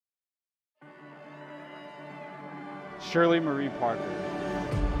Shirley Marie Parker.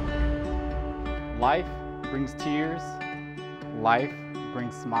 Life brings tears. Life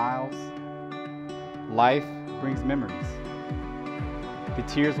brings smiles. Life brings memories. The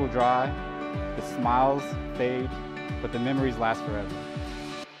tears will dry, the smiles fade, but the memories last forever.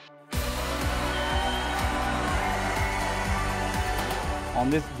 On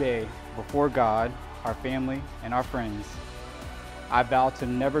this day, before God, our family, and our friends, I vow to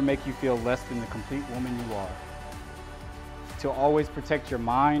never make you feel less than the complete woman you are. To always protect your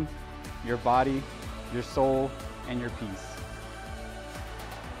mind, your body, your soul, and your peace.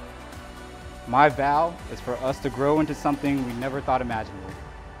 My vow is for us to grow into something we never thought imaginable.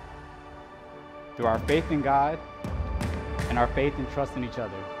 Through our faith in God and our faith and trust in each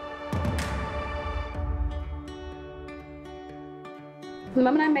other. The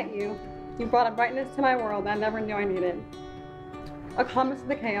moment I met you, you brought a brightness to my world that I never knew I needed. A calmness to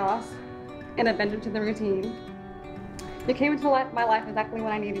the chaos, and a bender to the routine. You came into my life exactly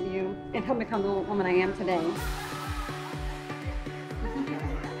when I needed you, and helped me become the woman I am today.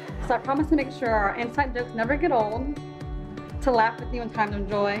 So I promise to make sure our inside jokes never get old, to laugh with you in times of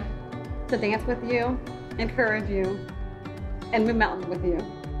joy, to dance with you, encourage you, and move mountains with you.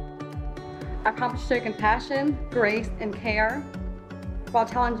 I promise to show compassion, grace, and care, while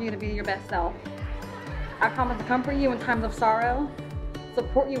challenging you to be your best self. I promise to comfort you in times of sorrow,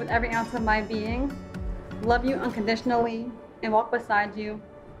 support you with every ounce of my being, love you unconditionally, and walk beside you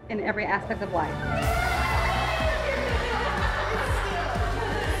in every aspect of life.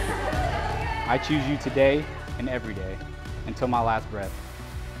 I choose you today and every day, until my last breath.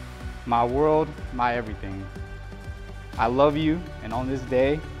 My world, my everything. I love you, and on this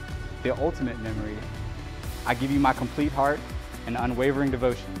day, the ultimate memory, I give you my complete heart and unwavering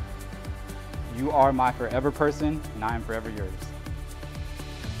devotion. You are my forever person, and I am forever yours.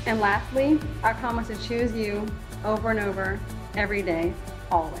 And lastly, I promise to choose you over and over, every day,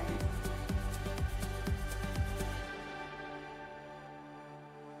 always.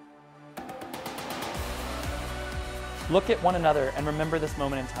 Look at one another and remember this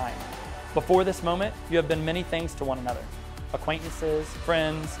moment in time. Before this moment, you have been many things to one another. Acquaintances,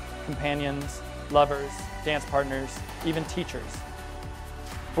 friends, companions, lovers, dance partners, even teachers.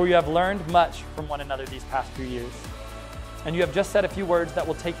 For you have learned much from one another these past few years. And you have just said a few words that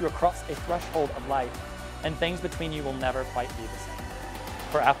will take you across a threshold of life, and things between you will never quite be the same.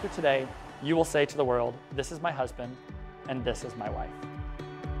 For after today, you will say to the world, "This is my husband, and this is my wife."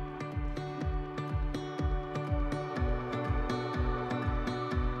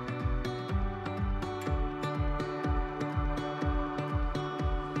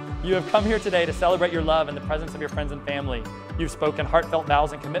 You have come here today to celebrate your love in the presence of your friends and family. You've spoken heartfelt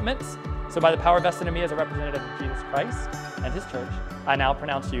vows and commitments. So by the power vested in me as a representative of Jesus Christ and his church, I now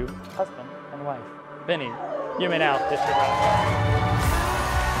pronounce you husband and wife. Benny, you may now kiss your bride.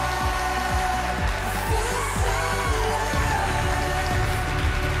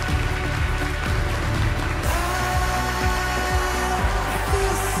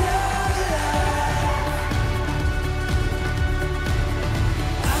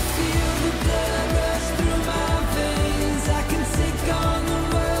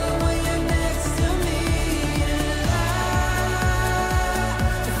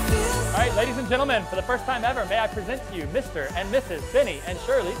 Ladies and gentlemen, for the first time ever, may I present to you Mr. and Mrs. Benny and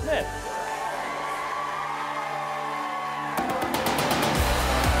Shirley Smith.